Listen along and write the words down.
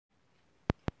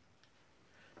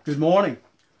Good morning.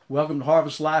 Welcome to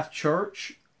Harvest Life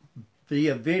Church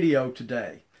via video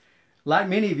today. Like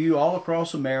many of you all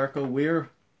across America, we're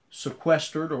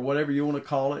sequestered, or whatever you want to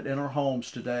call it, in our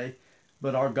homes today.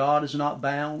 But our God is not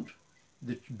bound.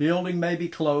 The building may be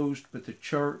closed, but the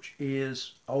church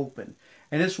is open.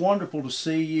 And it's wonderful to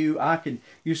see you.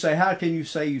 You say, how can you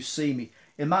say you see me?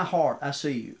 In my heart, I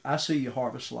see you. I see you,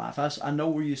 Harvest Life. I know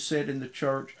where you sit in the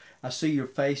church. I see your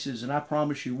faces, and I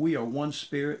promise you, we are one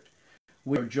spirit.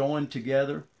 We are joined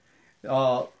together.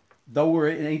 Though we're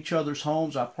in each other's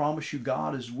homes, I promise you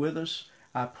God is with us.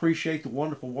 I appreciate the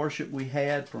wonderful worship we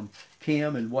had from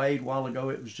Kim and Wade a while ago.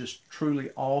 It was just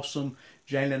truly awesome.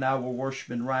 Jane and I were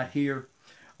worshiping right here.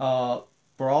 For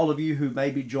all of you who may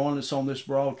be joining us on this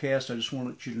broadcast, I just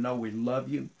want you to know we love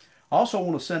you. I also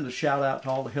want to send a shout out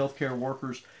to all the healthcare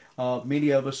workers.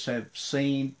 Many of us have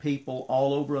seen people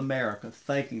all over America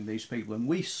thanking these people, and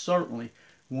we certainly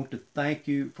want to thank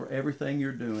you for everything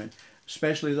you're doing,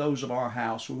 especially those of our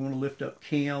house. We want to lift up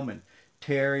Kim and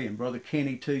Terry and Brother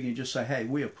Kenny to you and just say, hey,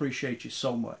 we appreciate you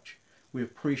so much. We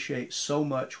appreciate so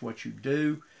much what you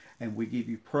do, and we give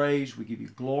you praise, we give you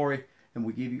glory, and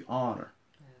we give you honor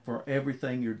for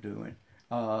everything you're doing.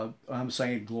 I'm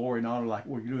saying glory and honor like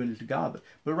we're doing it to God,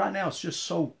 but right now it's just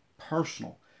so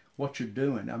personal what you're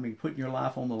doing. I mean, putting your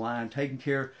life on the line, taking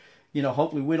care.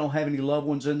 Hopefully we don't have any loved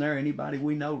ones in there, anybody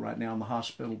we know right now in the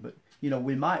hospital, but,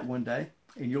 we might one day,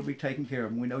 and you'll be taking care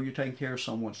of them. We know you're taking care of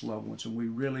someone's loved ones, and we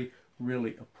really,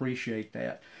 really appreciate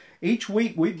that. Each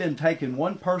week we've been taking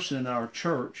one person in our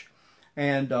church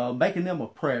and making them a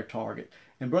prayer target.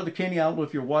 And Brother Kenny, I don't know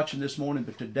if you're watching this morning,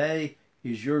 but today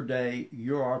is your day.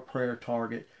 You're our prayer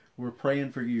target. We're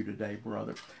praying for you today,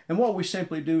 brother. And what we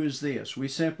simply do is this. We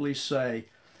simply say,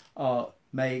 the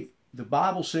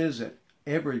Bible says that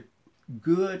every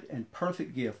good and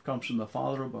perfect gift comes from the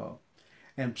Father above.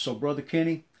 And so, Brother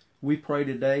Kenny, we pray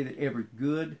today that every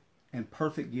good and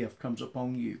perfect gift comes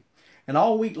upon you. And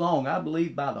all week long, I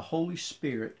believe by the Holy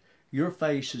Spirit, your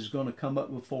face is going to come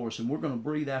up before us, and we're going to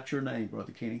breathe out your name,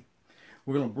 Brother Kenny.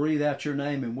 We're going to breathe out your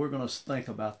name, and we're going to think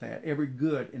about that. Every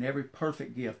good and every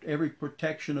perfect gift, every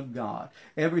protection of God,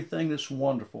 everything that's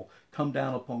wonderful, come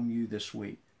down upon you this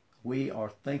week. We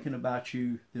are thinking about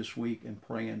you this week and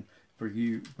praying for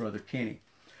you, Brother Kenny.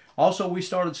 Also, we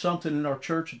started something in our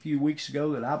church a few weeks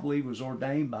ago that I believe was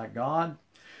ordained by God.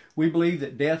 We believe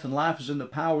that death and life is in the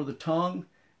power of the tongue,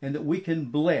 and that we can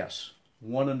bless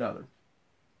one another.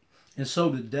 And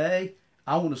so today,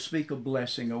 I want to speak a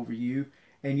blessing over you.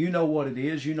 And you know what it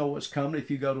is. You know what's coming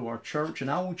if you go to our church. And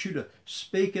I want you to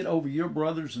speak it over your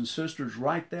brothers and sisters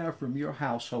right there from your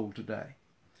household today.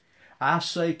 I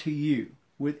say to you,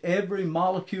 with every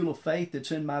molecule of faith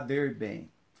that's in my very being,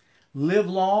 live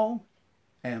long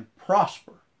and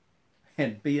prosper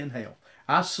and be in health.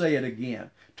 I say it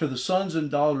again to the sons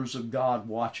and daughters of God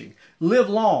watching. Live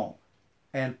long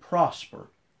and prosper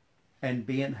and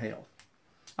be in health.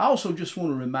 I also just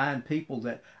want to remind people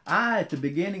that at the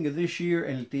beginning of this year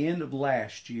and at the end of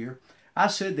last year, I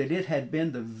said that it had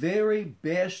been the very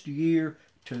best year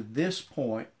to this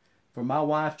point for my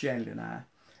wife Janet and I.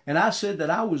 And I said that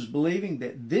I was believing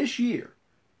that this year,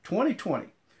 2020,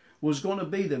 was going to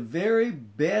be the very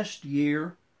best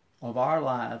year of our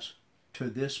lives to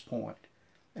this point.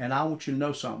 And I want you to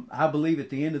know something. I believe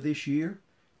at the end of this year,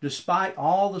 despite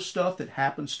all the stuff that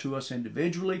happens to us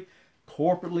individually,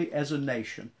 corporately, as a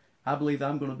nation, I believe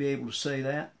I'm going to be able to say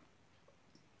that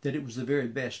it was the very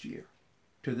best year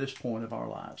to this point of our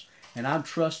lives. And I'm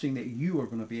trusting that you are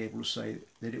going to be able to say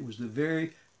that it was the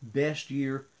very best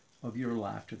year of your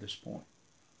life to this point.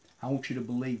 I want you to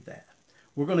believe that.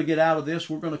 We're going to get out of this.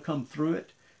 We're going to come through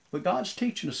it. But God's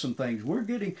teaching us some things. We're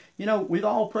getting, we've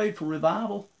all prayed for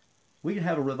revival. We can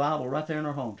have a revival right there in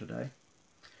our home today.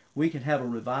 We can have a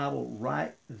revival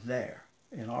right there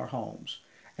in our homes.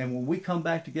 And when we come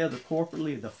back together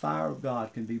corporately, the fire of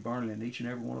God can be burning in each and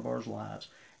every one of our lives.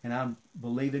 And I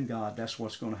believe in God that's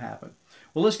what's going to happen.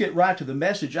 Well, let's get right to the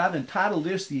message. I've entitled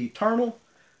this, The Eternal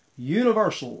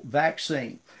Universal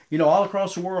Vaccine. All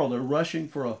across the world, they're rushing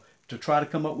to try to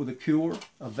come up with a cure,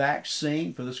 a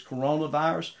vaccine for this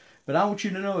coronavirus. But I want you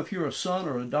to know, if you're a son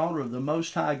or a daughter of the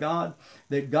Most High God,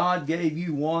 that God gave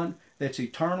you one that's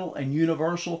eternal and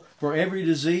universal for every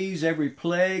disease, every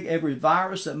plague, every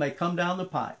virus that may come down the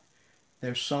pipe.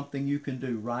 There's something you can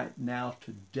do right now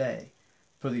today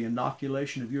for the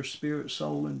inoculation of your spirit,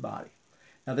 soul, and body.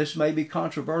 Now, this may be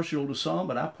controversial to some,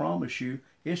 but I promise you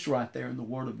it's right there in the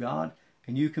Word of God,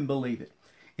 and you can believe it.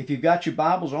 If you've got your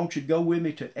Bibles, I want you to go with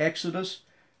me to Exodus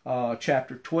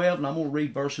chapter 12, and I'm going to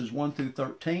read verses 1 through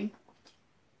 13.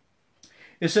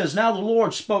 It says, Now the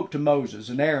Lord spoke to Moses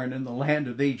and Aaron in the land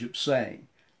of Egypt, saying,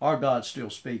 Our God still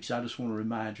speaks. I just want to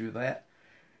remind you of that.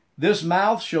 This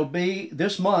month shall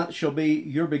be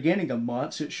your beginning of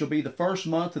months. It shall be the first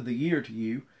month of the year to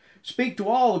you. Speak to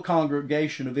all the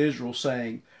congregation of Israel,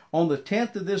 saying, on the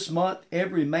 10th of this month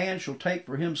every man shall take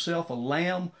for himself a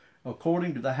lamb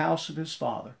according to the house of his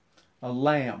father, a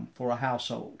lamb for a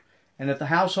household. And if the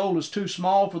household is too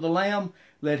small for the lamb,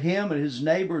 let him and his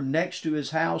neighbor next to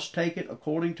his house take it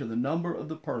according to the number of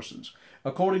the persons,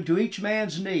 according to each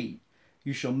man's need.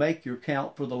 You shall make your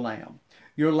count for the lamb.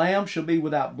 Your lamb shall be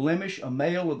without blemish, a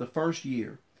male of the first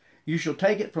year. You shall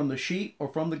take it from the sheep or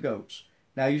from the goats.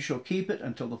 Now you shall keep it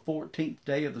until the 14th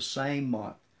day of the same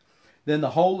month. Then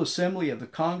the whole assembly of the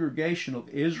congregation of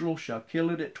Israel shall kill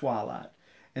it at twilight.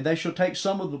 And they shall take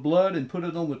some of the blood and put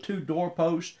it on the 2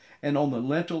 doorposts and on the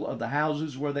lintel of the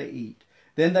houses where they eat.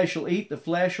 Then they shall eat the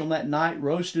flesh on that night,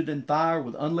 roasted in fire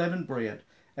with unleavened bread,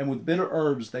 and with bitter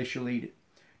herbs they shall eat it.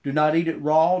 Do not eat it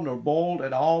raw, nor boiled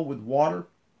at all with water,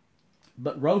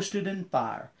 but roasted in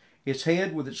fire, its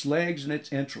head with its legs and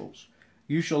its entrails.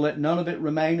 You shall let none of it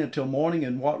remain until morning,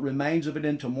 and what remains of it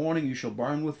until morning you shall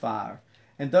burn with fire.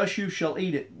 And thus you shall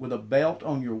eat it with a belt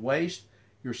on your waist,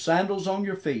 your sandals on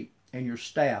your feet, and your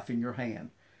staff in your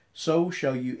hand. So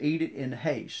shall you eat it in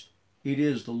haste. It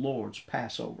is the Lord's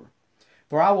Passover.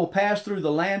 For I will pass through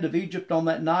the land of Egypt on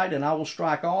that night, and I will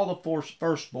strike all the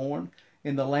firstborn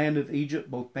in the land of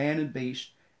Egypt, both man and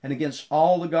beast, and against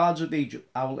all the gods of Egypt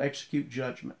I will execute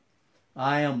judgment.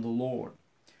 I am the Lord.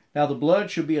 Now the blood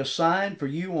shall be a sign for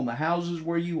you on the houses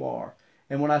where you are,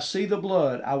 and when I see the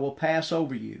blood I will pass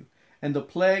over you, and the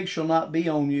plague shall not be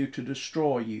on you to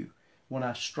destroy you when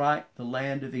I strike the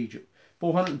land of Egypt.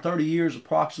 430 years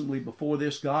approximately before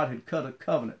this, God had cut a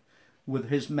covenant with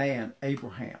his man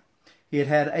Abraham. He had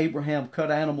had Abraham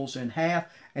cut animals in half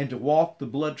and to walk the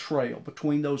blood trail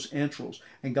between those entrails.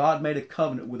 And God made a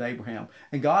covenant with Abraham.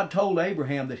 And God told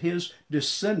Abraham that his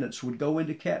descendants would go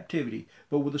into captivity,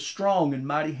 but with a strong and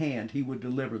mighty hand he would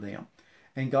deliver them.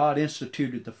 And God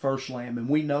instituted the first lamb. And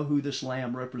we know who this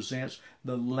lamb represents,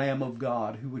 the Lamb of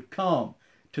God, who would come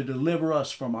to deliver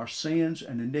us from our sins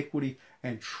and iniquity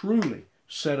and truly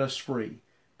set us free.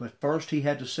 But first he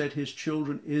had to set his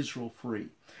children Israel free.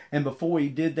 And before he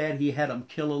did that, he had them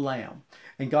kill a lamb.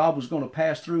 And God was going to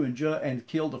pass through and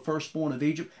kill the firstborn of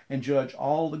Egypt and judge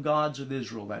all the gods of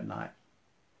Israel that night.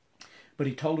 But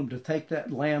he told them to take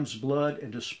that lamb's blood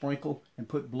and to sprinkle and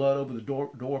put blood over the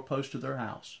doorpost of their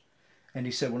house. And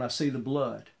he said, when I see the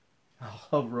blood, I'll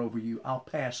hover over you, I'll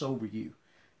pass over you.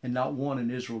 And not one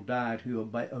in Israel died who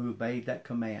obeyed that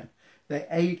command. They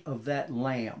ate of that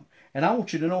lamb. And I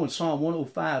want you to know in Psalm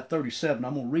 105:37,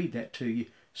 I'm going to read that to you.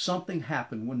 Something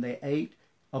happened when they ate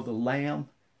of the lamb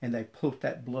and they put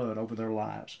that blood over their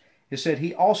lives. It said,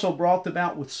 he also brought them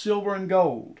out with silver and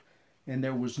gold, and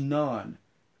there was none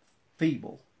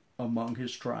feeble among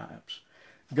his tribes.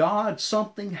 God,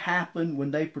 something happened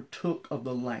when they partook of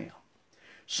the lamb.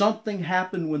 Something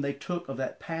happened when they took of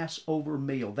that Passover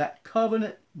meal, that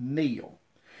covenant meal.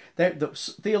 The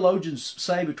theologians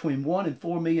say between 1 and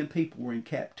 4 million people were in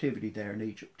captivity there in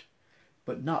Egypt.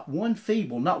 But not one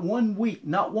feeble, not one weak,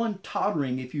 not one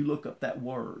tottering, if you look up that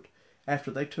word,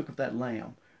 after they took of that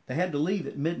lamb. They had to leave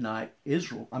at midnight.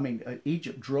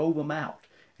 Egypt drove them out.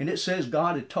 And it says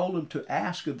God had told them to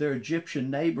ask of their Egyptian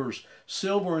neighbors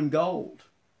silver and gold.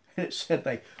 And it said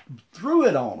they threw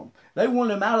it on them. They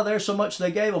wanted them out of there so much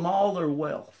they gave them all their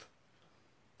wealth.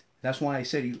 That's why he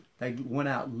said they went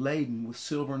out laden with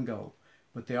silver and gold.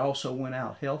 But they also went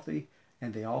out healthy,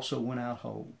 and they also went out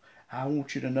whole. I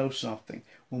want you to know something.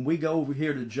 When we go over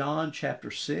here to John chapter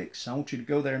 6, I want you to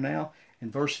go there now. In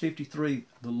verse 53,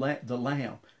 the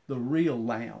lamb, the real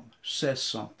lamb, says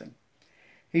something.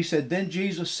 He said, then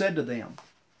Jesus said to them,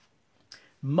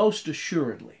 most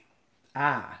assuredly,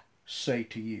 I say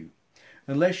to you,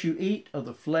 unless you eat of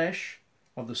the flesh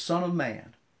of the Son of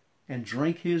Man and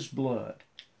drink his blood,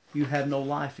 you have no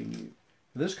life in you.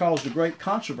 This caused a great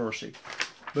controversy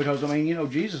because,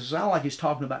 Jesus sounds like he's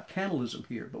talking about cannibalism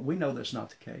here, but we know that's not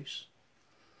the case.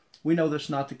 We know that's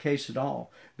not the case at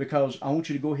all, because I want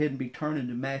you to go ahead and be turning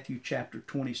to Matthew chapter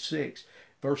 26,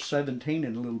 verse 17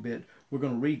 in a little bit. We're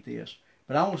going to read this.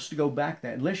 But I want us to go back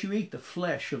that. Unless you eat the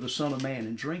flesh of the Son of Man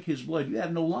and drink his blood, you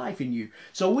have no life in you.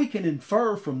 So we can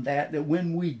infer from that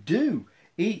when we do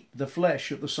eat the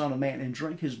flesh of the Son of Man and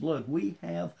drink his blood, we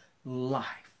have life.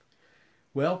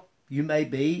 Well, you may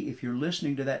be, if you're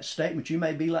listening to that statement, you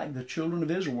may be like the children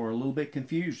of Israel, were a little bit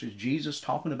confused. Is Jesus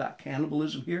talking about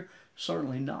cannibalism here?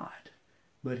 Certainly not.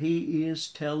 But he is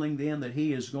telling them that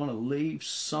he is going to leave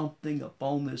something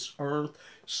upon this earth,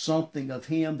 something of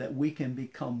Him, that we can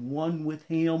become one with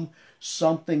Him,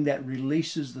 something that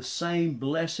releases the same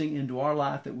blessing into our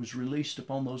life that was released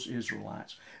upon those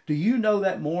Israelites. Do you know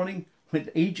that morning when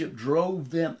Egypt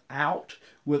drove them out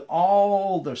with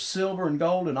all their silver and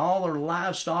gold and all their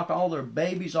livestock, all their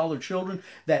babies, all their children,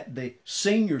 that the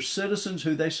senior citizens,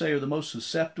 who they say are the most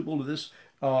susceptible to this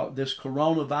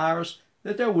coronavirus,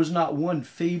 that there was not one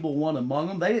feeble one among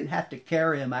them? They didn't have to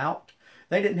carry them out.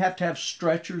 They didn't have to have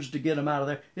stretchers to get them out of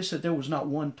there. It said there was not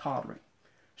one tottering.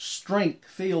 Strength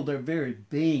filled their very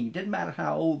being. It didn't matter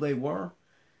how old they were.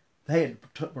 They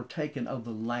had partaken of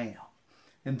the Lamb,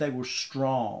 and they were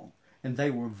strong, and they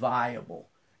were viable.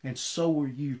 And so are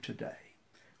you today.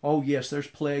 Oh yes, there's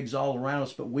plagues all around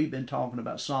us, but we've been talking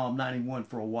about Psalm 91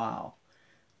 for a while.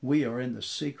 We are in the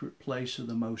secret place of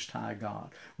the Most High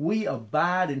God. We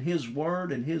abide in His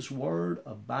Word, and His Word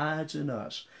abides in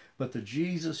us. But the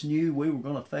Jesus knew we were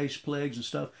going to face plagues and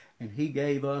stuff, and He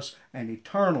gave us an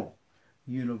eternal,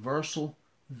 universal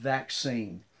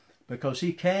vaccine, because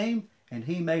He came and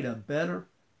He made a better,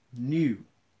 new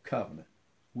covenant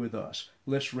with us.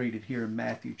 Let's read it here in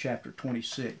Matthew chapter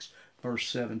 26, verse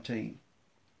 17.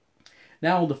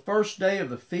 Now on the first day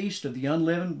of the feast of the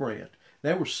unleavened bread,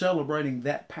 they were celebrating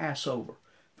that Passover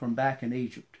from back in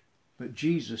Egypt. But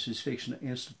Jesus is fixing to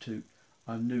institute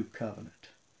a new covenant.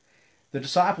 The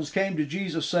disciples came to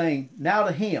Jesus saying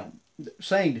to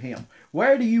him,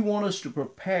 "Where do you want us to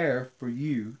prepare for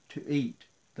you to eat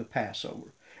the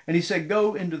Passover?" And He said,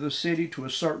 "Go into the city to a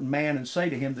certain man and say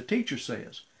to him, the teacher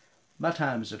says, my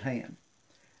time is at hand.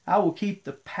 I will keep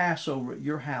the Passover at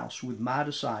your house with my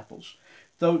disciples."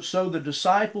 So the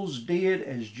disciples did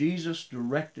as Jesus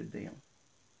directed them,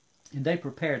 and they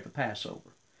prepared the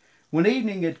Passover. When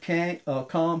evening had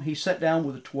come, He sat down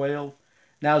with the 12.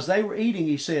 Now as they were eating,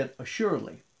 He said,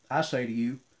 "Assuredly, I say to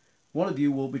you, one of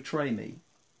you will betray me."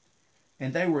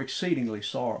 And they were exceedingly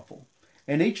sorrowful.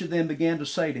 And each of them began to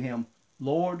say to Him,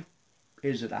 "Lord,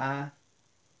 is it I?"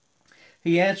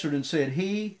 He answered and said,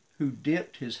 "He who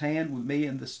dipped his hand with me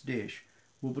in this dish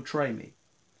will betray me.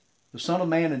 The Son of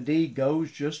Man indeed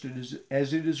goes just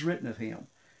as it is written of Him.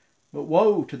 But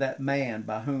woe to that man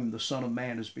by whom the Son of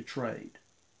Man is betrayed.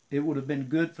 It would have been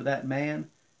good for that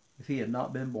man if he had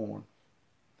not been born."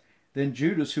 Then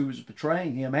Judas, who was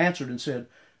betraying Him, answered and said,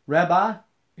 "Rabbi,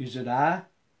 is it I?"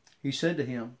 He said to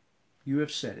him, "You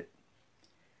have said it."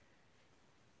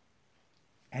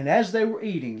 And as they were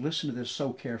eating, listen to this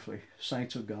so carefully,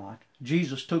 saints of God,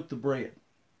 Jesus took the bread,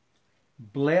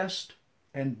 blessed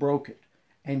and broke it,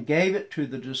 and gave it to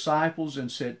the disciples and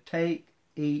said, "Take,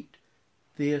 eat,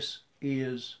 this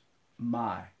is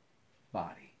my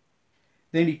body."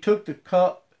 Then He took the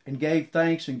cup and gave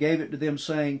thanks and gave it to them,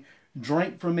 saying,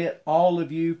 "Drink from it, all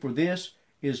of you, for this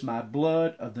is my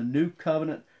blood of the new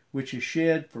covenant, which is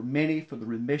shed for many for the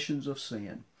remissions of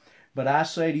sin. But I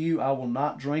say to you, I will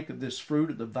not drink of this fruit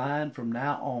of the vine from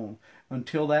now on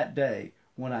until that day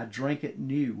when I drink it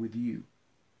new with you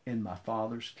in my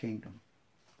Father's kingdom."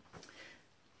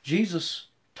 Jesus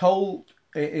told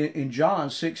in John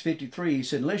 6:53, He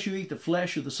said, "Unless you eat the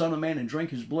flesh of the Son of Man and drink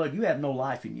His blood, you have no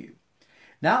life in you."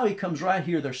 Now He comes right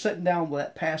here. They're sitting down with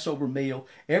that Passover meal.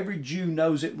 Every Jew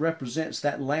knows it represents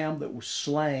that lamb that was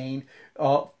slain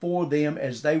for them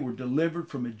as they were delivered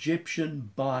from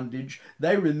Egyptian bondage.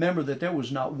 They remember that there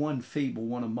was not one feeble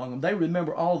one among them. They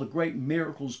remember all the great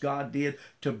miracles God did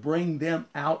to bring them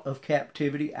out of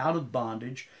captivity, out of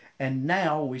bondage. And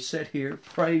now we sit here,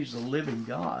 praise the living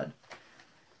God.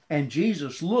 And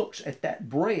Jesus looks at that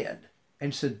bread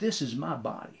and said, "This is my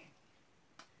body."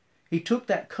 He took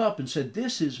that cup and said,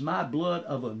 "This is my blood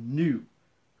of a new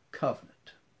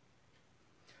covenant."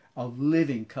 A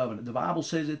living covenant. The Bible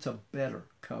says it's a better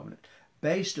covenant,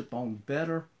 based upon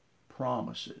better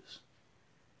promises.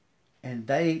 And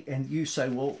you say,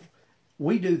 "Well,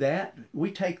 we do that.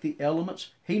 We take the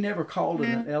elements." He never called it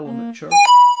an element church.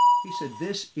 He said,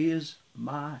 "This is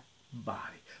my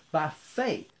body." By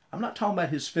faith. I'm not talking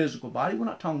about His physical body. We're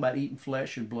not talking about eating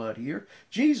flesh and blood here.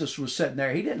 Jesus was sitting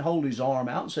there. He didn't hold His arm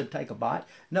out and said, "Take a bite."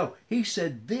 No, He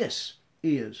said, "This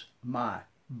is my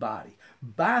body."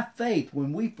 By faith,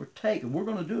 when we partake, and we're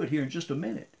going to do it here in just a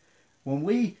minute, when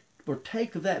we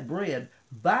partake of that bread,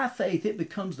 by faith it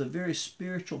becomes the very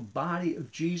spiritual body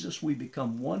of Jesus. We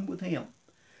become one with Him.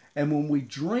 And when we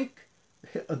drink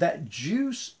that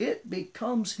juice, it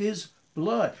becomes His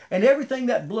blood. And everything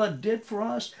that blood did for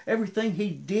us, everything He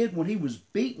did when He was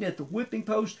beaten at the whipping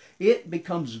post, it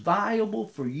becomes viable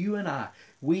for you and I.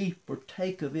 We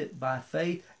partake of it by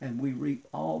faith, and we reap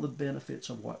all the benefits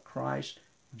of what Christ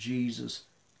Jesus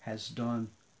has done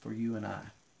for you and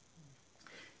I.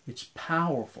 It's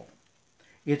powerful.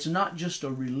 It's not just a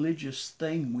religious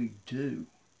thing we do.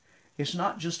 It's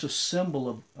not just a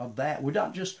symbol of that. We're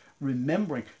not just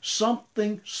remembering.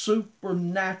 Something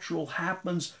supernatural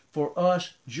happens for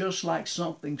us, just like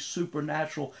something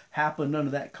supernatural happened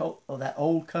under that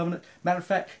old covenant. Matter of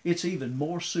fact, it's even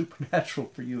more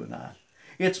supernatural for you and I.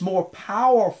 It's more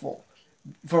powerful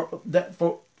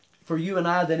for you and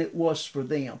I than it was for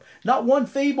them. Not one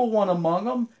feeble one among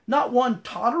them, not one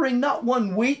tottering, not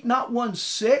one weak, not one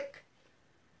sick.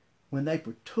 When they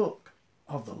partook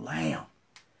of the Lamb.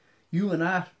 You and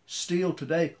I still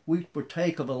today, we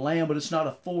partake of a lamb, but it's not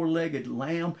a four-legged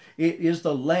lamb. It is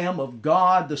the Lamb of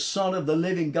God, the Son of the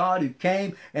living God, who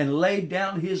came and laid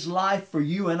down his life for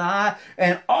you and I.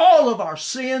 And all of our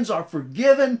sins are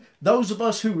forgiven, those of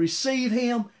us who receive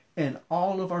him, and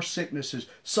all of our sicknesses.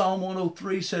 Psalm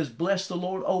 103 says, "Bless the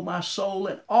Lord, O my soul,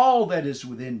 and all that is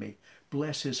within me.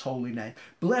 Bless his holy name.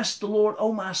 Bless the Lord,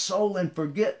 O my soul, and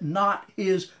forget not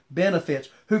his benefits,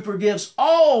 who forgives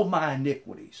all my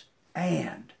iniquities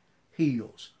and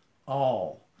heals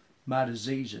all my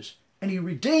diseases. And he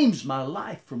redeems my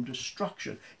life from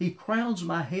destruction. He crowns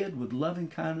my head with loving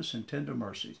kindness and tender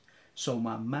mercies. So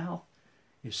my mouth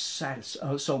is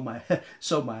satisfied.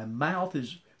 So my mouth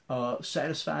is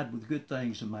satisfied with good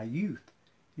things, and my youth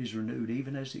is renewed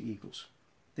even as the eagles."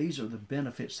 These are the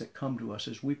benefits that come to us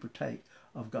as we partake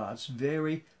of God's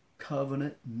very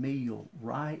covenant meal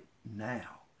right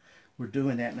now. We're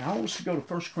doing that. Now I want us to go to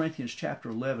 1 Corinthians chapter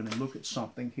 11 and look at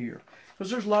something here.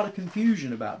 Because there's a lot of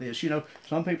confusion about this. You know,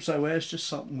 some people say, well, it's just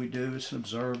something we do. It's an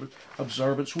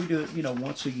observance. We do it,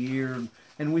 once a year,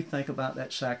 and we think about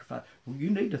that sacrifice. Well, you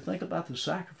need to think about the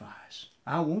sacrifice.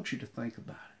 I want you to think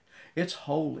about it. It's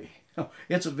holy.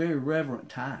 It's a very reverent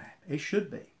time. It should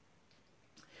be.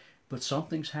 But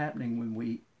something's happening when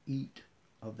we eat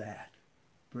of that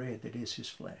bread that is his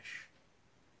flesh,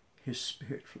 his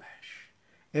spirit flesh.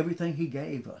 Everything he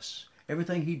gave us,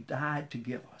 everything he died to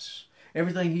give us,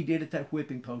 everything he did at that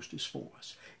whipping post is for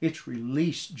us. It's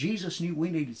released. Jesus knew we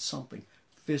needed something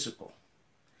physical.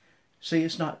 See,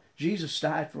 it's not, Jesus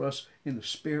died for us in the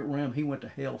spirit realm. He went to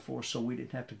hell for us so we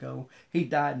didn't have to go. He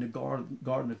died in the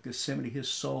Garden of Gethsemane. His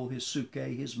soul, his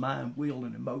psyche, his mind, will,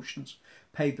 and emotions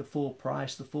paid the full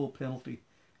price, the full penalty,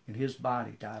 and his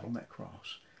body died on that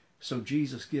cross. So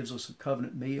Jesus gives us a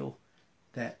covenant meal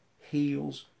that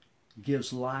heals,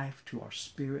 gives life to our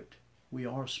spirit. We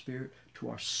are spirit, to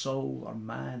our soul, our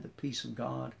mind, the peace of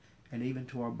God, and even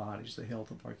to our bodies, the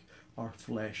health of our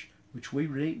flesh, which we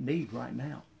need right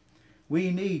now. We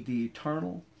need the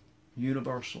eternal,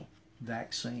 universal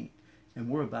vaccine, and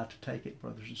we're about to take it,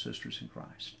 brothers and sisters in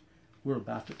Christ. We're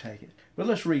about to take it. But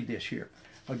let's read this here.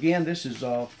 Again, this is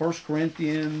 1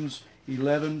 Corinthians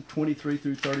 11, 23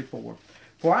 through 34.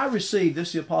 "For I received," this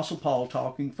is the Apostle Paul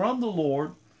talking, "from the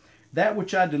Lord that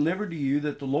which I delivered to you,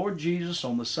 that the Lord Jesus,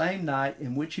 on the same night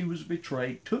in which he was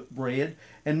betrayed, took bread,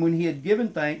 and when he had given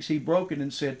thanks, he broke it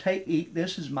and said, 'Take, eat,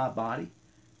 this is my body,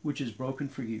 which is broken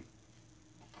for you.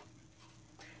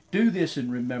 Do this in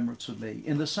remembrance of me.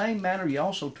 In the same manner he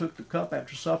also took the cup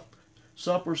after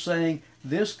supper, saying,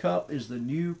 This cup is the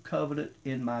new covenant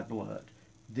in my blood.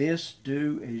 This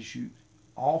do as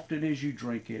often as you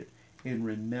drink it in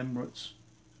remembrance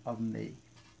of me.'"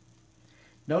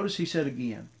 Notice he said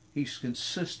again, he's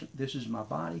consistent. This is my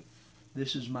body.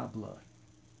 This is my blood.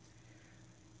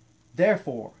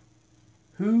 "Therefore,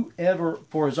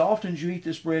 for as often as you eat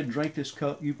this bread and drink this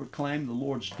cup, you proclaim the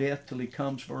Lord's death till he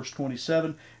comes." Verse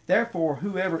 27, "Therefore,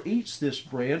 whoever eats this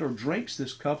bread or drinks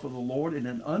this cup of the Lord in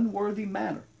an unworthy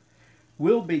manner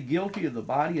will be guilty of the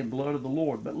body and blood of the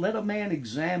Lord. But let a man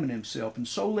examine himself, and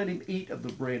so let him eat of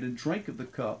the bread and drink of the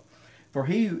cup. For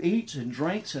he who eats and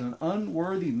drinks in an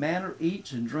unworthy manner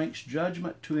eats and drinks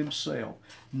judgment to himself,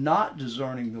 not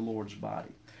discerning the Lord's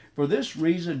body. For this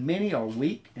reason many are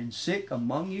weak and sick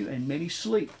among you, and many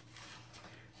sleep.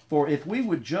 For if we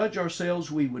would judge ourselves,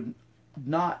 we would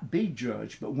not be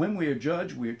judged. But when we are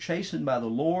judged, we are chastened by the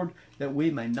Lord, that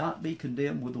we may not be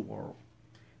condemned with the world.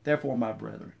 Therefore, my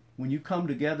brethren, when you come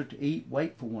together to eat,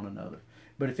 wait for one another.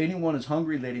 But if anyone is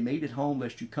hungry, let him eat at home,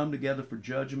 lest you come together for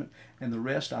judgment, and the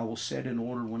rest I will set in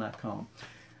order when I come."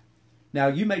 Now,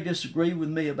 you may disagree with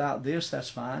me about this. That's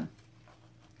fine.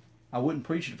 I wouldn't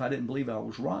preach it if I didn't believe I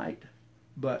was right.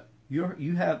 But you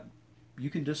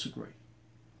can disagree.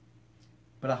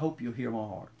 But I hope you'll hear my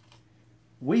heart.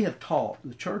 We have taught,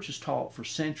 the church has taught for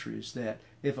centuries, that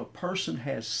if a person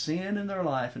has sin in their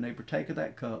life and they partake of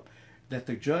that cup, that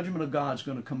the judgment of God's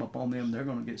going to come upon them. They're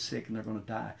going to get sick and they're going to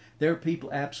die. There are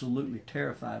people absolutely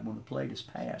terrified when the plague is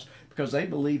passed because they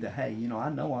believe that, hey, I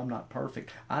know I'm not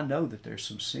perfect. I know that there's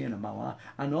some sin in my life.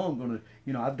 I know I'm going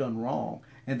to, I've done wrong.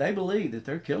 And they believe that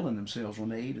they're killing themselves when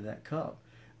they eat of that cup.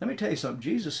 Let me tell you something.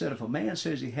 Jesus said if a man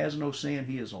says he has no sin,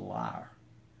 he is a liar.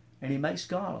 And he makes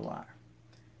God a liar.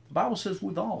 The Bible says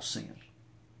we've all sinned.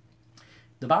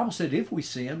 The Bible said if we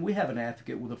sin, we have an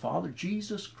advocate with the Father,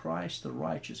 Jesus Christ the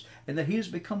righteous, and that he has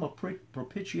become a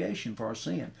propitiation for our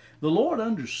sin. The Lord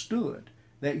understood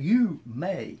that you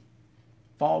may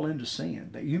fall into sin,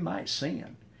 that you might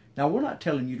sin. Now, we're not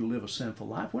telling you to live a sinful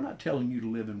life. We're not telling you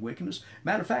to live in wickedness.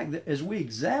 Matter of fact, as we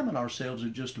examine ourselves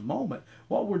in just a moment,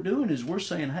 what we're doing is we're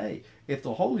saying, hey, if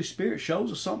the Holy Spirit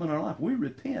shows us something in our life, we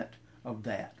repent of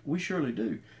that. We surely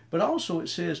do. But also it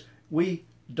says we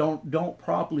don't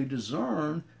properly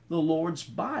discern the Lord's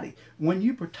body. When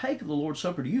you partake of the Lord's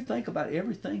Supper, do you think about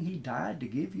everything he died to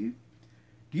give you?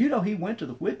 Do you know he went to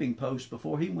the whipping post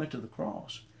before he went to the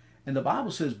cross? And the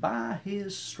Bible says, by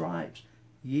his stripes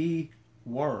ye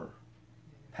were,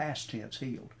 past tense,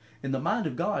 healed. In the mind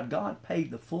of God, God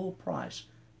paid the full price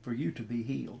for you to be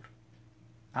healed.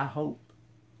 I hope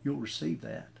you'll receive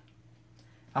that.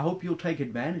 I hope you'll take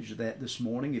advantage of that this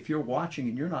morning. If you're watching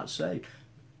and you're not saved,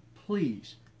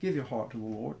 please give your heart to the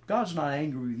Lord. God's not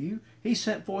angry with you. He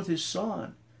sent forth his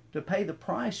Son to pay the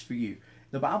price for you.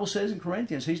 The Bible says in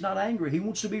Corinthians, he's not angry. He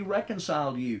wants to be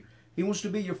reconciled to you. He wants to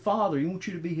be your father. He wants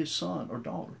you to be his son or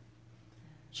daughter.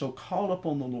 So call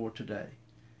upon the Lord today.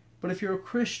 But if you're a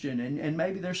Christian and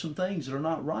maybe there's some things that are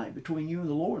not right between you and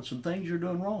the Lord, some things you're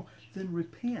doing wrong, then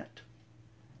repent.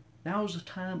 Now is the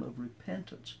time of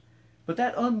repentance. But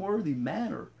that unworthy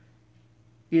manner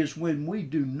is when we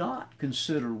do not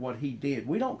consider what he did.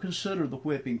 We don't consider the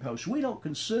whipping post. We don't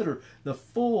consider the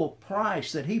full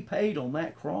price that he paid on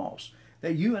that cross,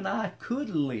 that you and I could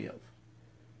live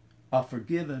a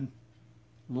forgiven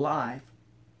life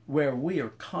where we are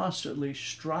constantly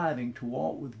striving to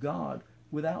walk with God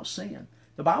without sin.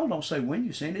 The Bible don't say when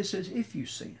you sin, it says if you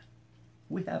sin.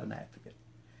 We have an advocate.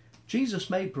 Jesus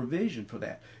made provision for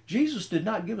that. Jesus did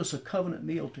not give us a covenant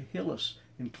meal to heal us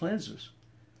and cleanse us,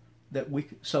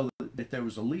 so that if there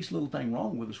was the least little thing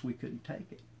wrong with us, we couldn't take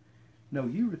it. No,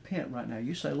 you repent right now.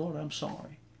 You say, Lord, I'm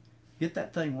sorry. Get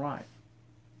that thing right.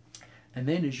 And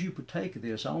then as you partake of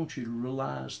this, I want you to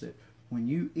realize that when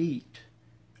you eat,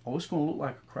 it's going to look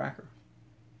like a cracker.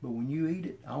 But when you eat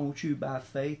it, I want you by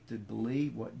faith to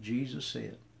believe what Jesus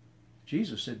said.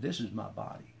 Jesus said, this is my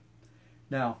body.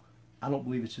 Now, I don't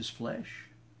believe it's his flesh,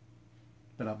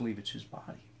 but I believe it's his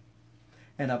body.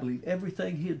 And I believe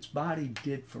everything his body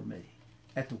did for me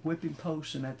at the whipping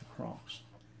post and at the cross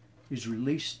is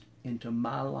released into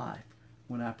my life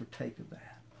when I partake of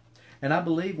that. And I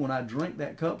believe when I drink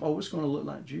that cup, it's going to look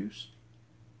like juice.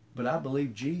 But I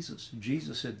believe Jesus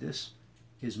said, this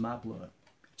is my blood.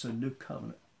 It's a new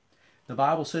covenant. The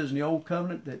Bible says in the old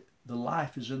covenant that the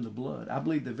life is in the blood. I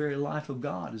believe the very life of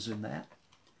God is in that.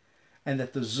 And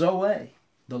that the Zoe,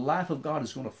 the life of God,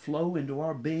 is going to flow into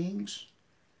our beings.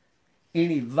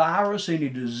 Any virus, any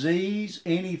disease,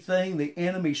 anything the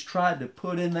enemy's tried to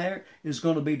put in there is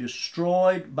going to be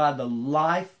destroyed by the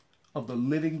life of the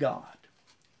living God.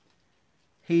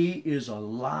 He is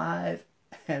alive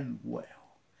and well.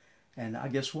 And I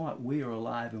guess what? We are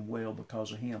alive and well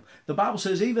because of him. The Bible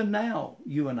says even now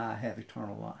you and I have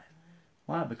eternal life.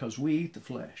 Why? Because we eat the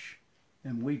flesh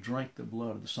and we drink the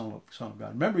blood of the Son of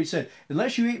God. Remember he said,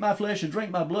 unless you eat my flesh and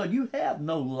drink my blood, you have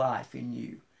no life in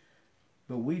you.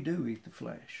 But we do eat the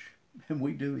flesh and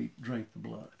we do drink the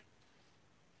blood.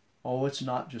 It's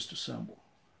not just a symbol.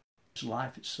 It's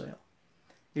life itself.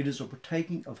 It is a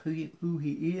partaking of who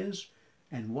he is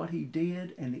and what he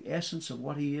did and the essence of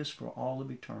what he is for all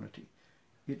of eternity.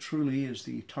 It truly is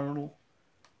the eternal,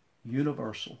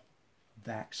 universal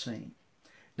vaccine.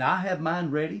 Now, I have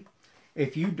mine ready.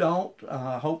 If you don't,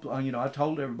 I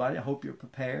told everybody, I hope you're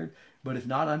prepared. But if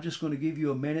not, I'm just going to give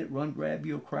you a minute. Run, grab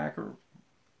you a cracker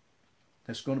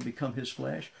that's going to become his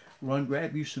flesh. Run,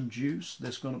 grab you some juice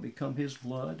that's going to become his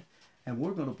blood. And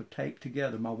we're going to partake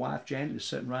together. My wife, Janet, is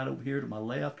sitting right over here to my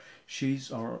left.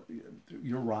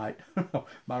 You're right.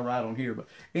 My right on here. But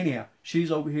anyhow,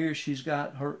 she's over here. She's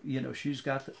got her, she's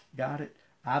got it.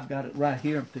 I've got it right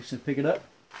here. I'm fixing to pick it up.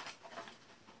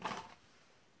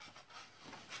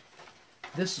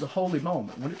 This is a holy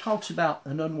moment. When it talks about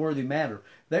an unworthy matter,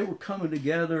 they were coming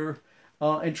together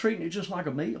and treating it just like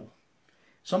a meal.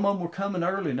 Some of them were coming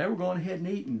early and they were going ahead and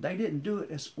eating. They didn't do it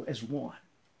as one.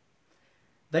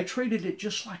 They treated it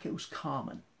just like it was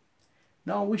common.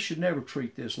 No, we should never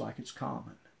treat this like it's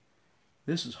common.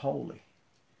 This is holy.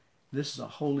 This is a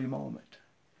holy moment.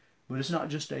 But it's not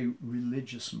just a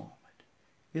religious moment.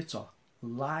 It's a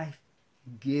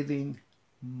life-giving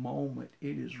moment.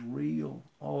 It is real.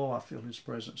 Oh, I feel His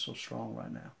presence so strong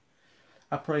right now.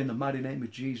 I pray in the mighty name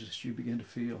of Jesus you begin to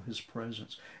feel His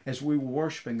presence. As we were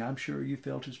worshiping, I'm sure you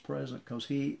felt His presence because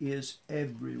He is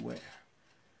everywhere.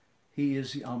 He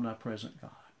is the omnipresent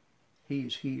God. He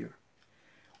is here.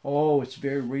 Oh, it's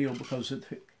very real because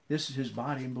this is His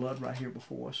body and blood right here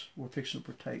before us. We're fixing to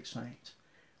partake, saints.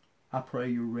 I pray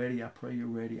you're ready. I pray you're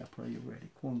ready. I pray you're ready.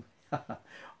 Come on.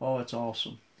 Oh, it's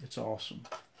awesome. It's awesome.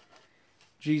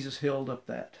 Jesus held up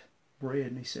that bread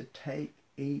and He said, take,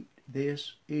 eat.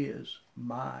 This is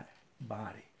my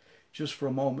body. Just for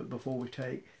a moment before we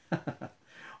take.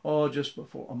 Oh, just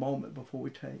before a moment before we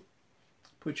take.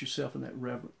 Put yourself in that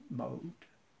reverent mode.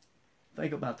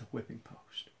 Think about the whipping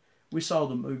post. We saw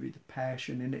the movie The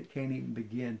Passion, and it can't even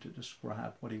begin to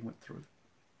describe what He went through.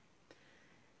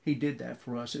 He did that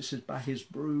for us. It says, by His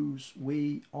bruise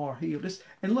we are healed.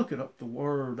 And look it up, the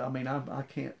word. I mean, I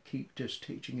can't keep just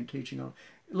teaching and teaching on.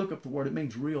 Look up the word. It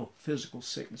means real physical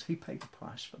sickness. He paid the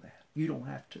price for that. You don't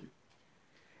have to.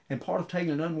 And part of taking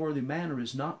an unworthy manner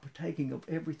is not partaking of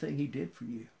everything He did for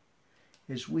you.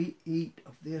 As we eat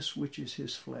of this which is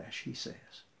His flesh, He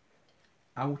says,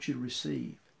 I want you to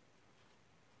receive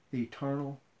the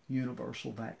eternal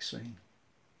universal vaccine.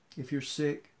 If you're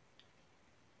sick,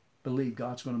 believe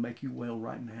God's going to make you well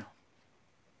right now.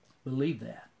 Believe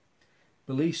that.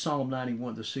 Believe Psalm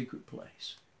 91, the secret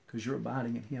place, because you're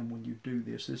abiding in Him when you do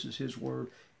this. This is His word.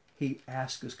 He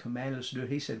asked us, commanded us to do it.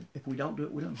 He said, if we don't do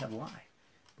it, we don't have life.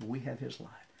 But we have His life.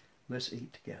 Let's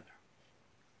eat together.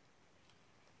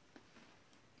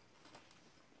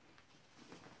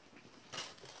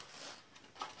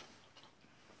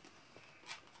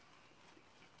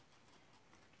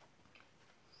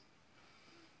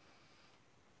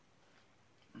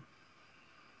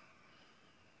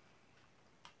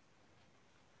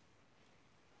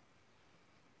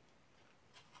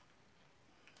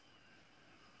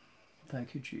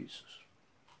 Thank you, Jesus.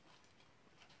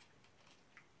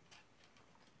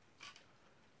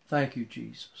 Thank you,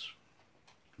 Jesus.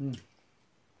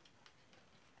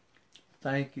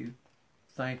 Thank you,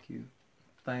 thank you,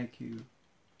 thank you,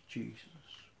 Jesus.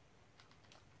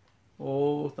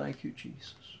 Oh, thank you,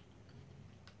 Jesus.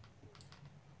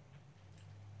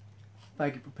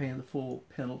 Thank you for paying the full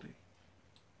penalty.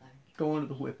 Going to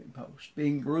the whipping post,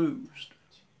 being bruised.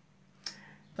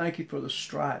 Thank you for the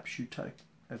stripes you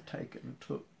have taken and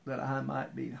took that I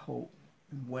might be whole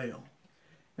and well.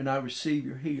 And I receive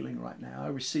your healing right now. I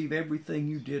receive everything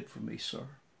you did for me, sir.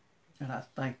 And I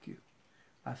thank you.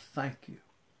 I thank you.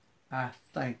 I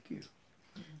thank you.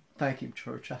 Thank Him,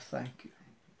 church. I thank you.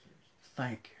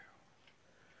 Thank you.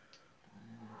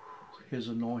 His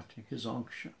anointing, His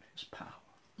unction, His power,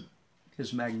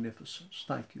 His magnificence.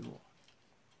 Thank you, Lord.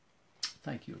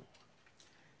 Thank you, Lord.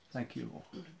 Thank you,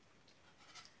 Lord.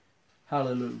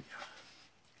 Hallelujah.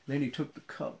 Then He took the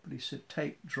cup and He said,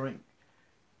 take, drink.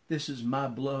 This is my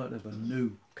blood of a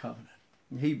new covenant.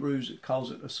 In Hebrews, it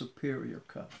calls it a superior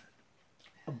covenant,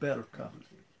 a better covenant,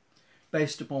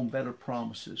 based upon better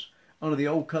promises. Under the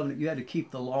old covenant, you had to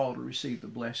keep the law to receive the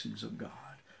blessings of God.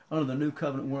 Under the new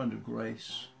covenant, we're under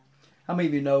grace. How many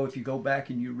of you know if you go back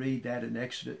and you read that in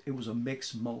Exodus, it was a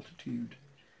mixed multitude.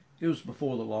 It was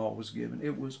before the law was given.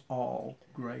 It was all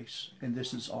grace, and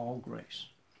this is all grace.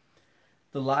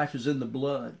 The life is in the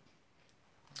blood.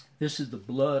 This is the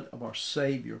blood of our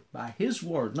Savior by His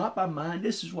word, not by mine.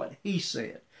 This is what He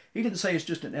said. He didn't say it's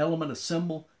just an element, a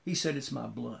symbol. He said it's my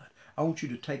blood. I want you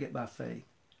to take it by faith,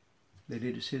 that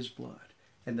it is His blood,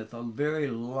 and that the very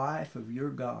life of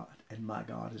your God and my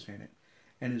God is in it.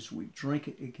 And as we drink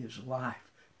it, it gives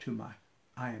life to my,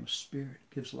 I am spirit.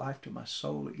 It gives life to my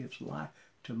soul. It gives life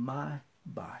to my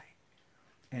body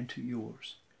and to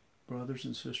yours. Brothers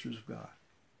and sisters of God,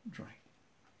 drink.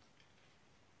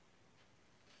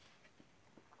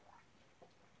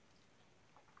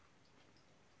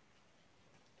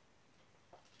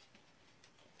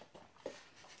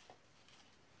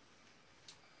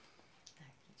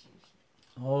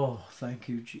 Oh, thank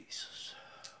you, Jesus.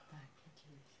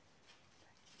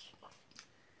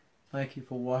 Thank you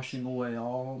for washing away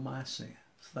all my sins.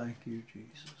 Thank you,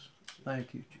 Jesus.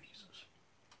 Thank you, Jesus.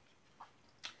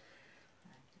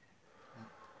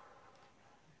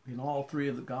 In all three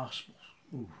of the Gospels,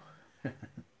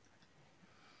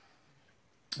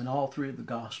 in all three of the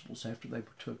Gospels, after they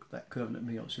partook that covenant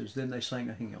meal, it says, then they sang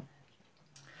a hymn.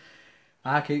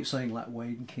 I can't sing like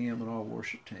Wade and Kim and our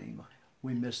worship team.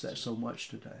 We missed that so much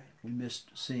today. We missed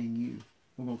seeing you.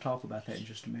 We're going to talk about that in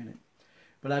just a minute.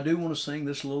 But I do want to sing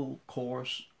this little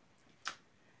chorus.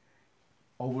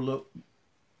 Overlook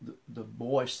the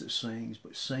voice that sings,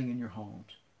 but sing in your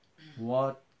homes.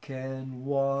 What can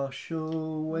wash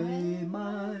away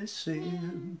my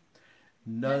sin?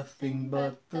 Nothing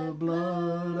but the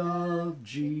blood of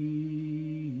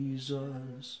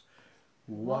Jesus.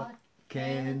 What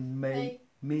can make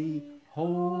me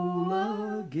whole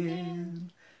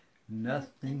again?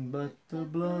 Nothing but the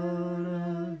blood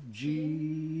of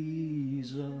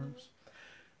Jesus.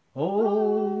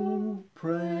 Oh,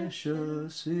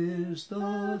 precious is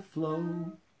the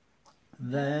flow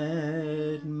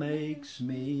that makes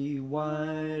me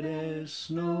white as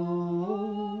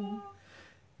snow.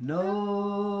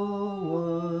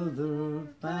 No other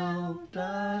fount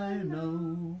I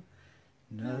know,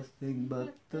 nothing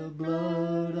but the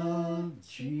blood of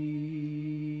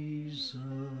Jesus.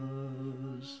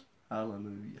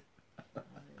 Hallelujah.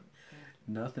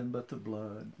 Nothing but the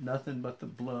blood, nothing but the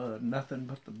blood, nothing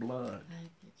but the blood.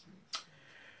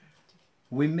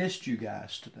 We missed you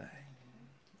guys today.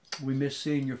 We miss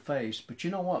seeing your face, but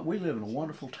you know what? We live in a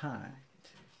wonderful time.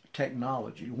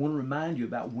 Technology. I want to remind you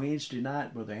about Wednesday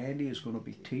night. Brother Andy is going to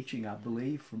be teaching, I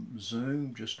believe, from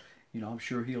Zoom. Just, I'm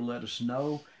sure he'll let us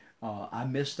know. I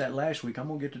missed that last week. I'm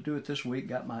going to get to do it this week.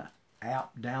 Got my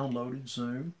app downloaded,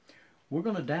 Zoom. We're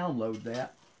going to download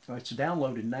that. It's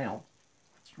downloaded now.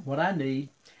 What I need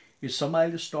is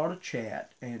somebody to start a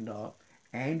chat. And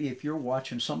Andy, if you're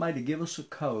watching, somebody to give us a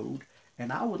code.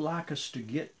 And I would like us to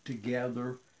get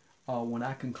together when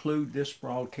I conclude this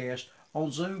broadcast on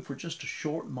Zoom for just a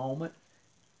short moment,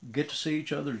 get to see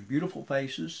each other's beautiful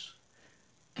faces,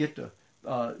 get to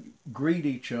greet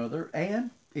each other,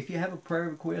 and if you have a prayer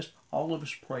request, all of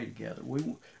us pray together.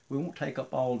 We won't take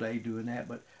up all day doing that,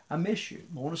 but I miss you.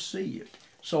 I want to see you.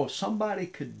 So if somebody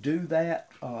could do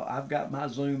that, I've got my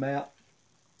Zoom app.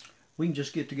 We can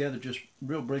just get together just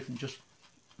real brief and just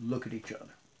look at each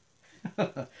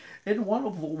other. Isn't it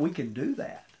wonderful we can do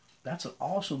that? That's an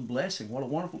awesome blessing. What a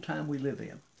wonderful time we live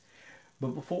in.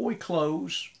 But before we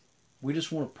close, we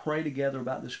just want to pray together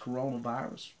about this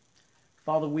coronavirus.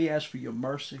 Father, we ask for your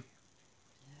mercy.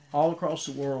 All across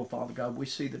the world, Father God, we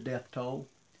see the death toll.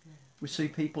 We see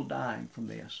people dying from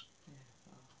this.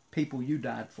 People you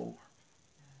died for.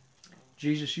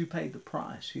 Jesus, you paid the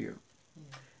price here.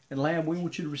 And Lamb, we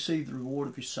want you to receive the reward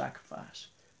of your sacrifice.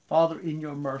 Father, in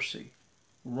your mercy,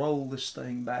 roll this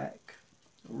thing back.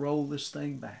 Roll this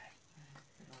thing back.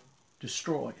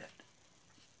 Destroy it.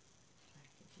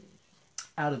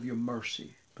 Out of your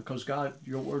mercy. Because God,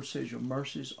 your word says your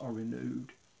mercies are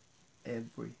renewed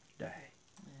every day.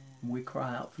 And we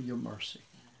cry out for your mercy.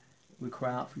 We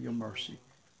cry out for your mercy.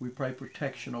 We pray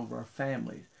protection over our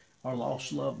families, our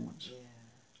lost loved ones,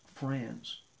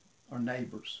 friends, our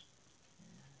neighbors.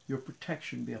 Your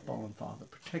protection be upon them, Father.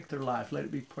 Protect their life. Let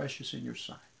it be precious in your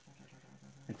sight.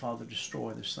 And Father,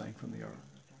 destroy this thing from the earth.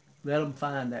 Let them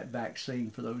find that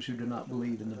vaccine for those who do not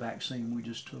believe in the vaccine we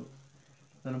just took.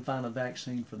 Let them find a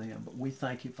vaccine for them. But we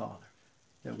thank you, Father,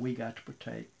 that we got to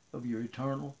partake of your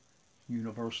eternal,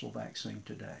 universal vaccine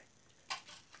today.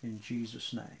 In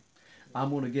Jesus' name. I'm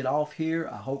going to get off here.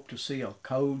 I hope to see a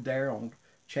code there on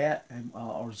chat and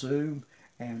or Zoom.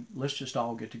 And let's just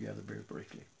all get together very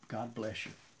briefly. God bless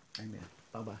you. Amen.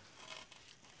 Bye-bye.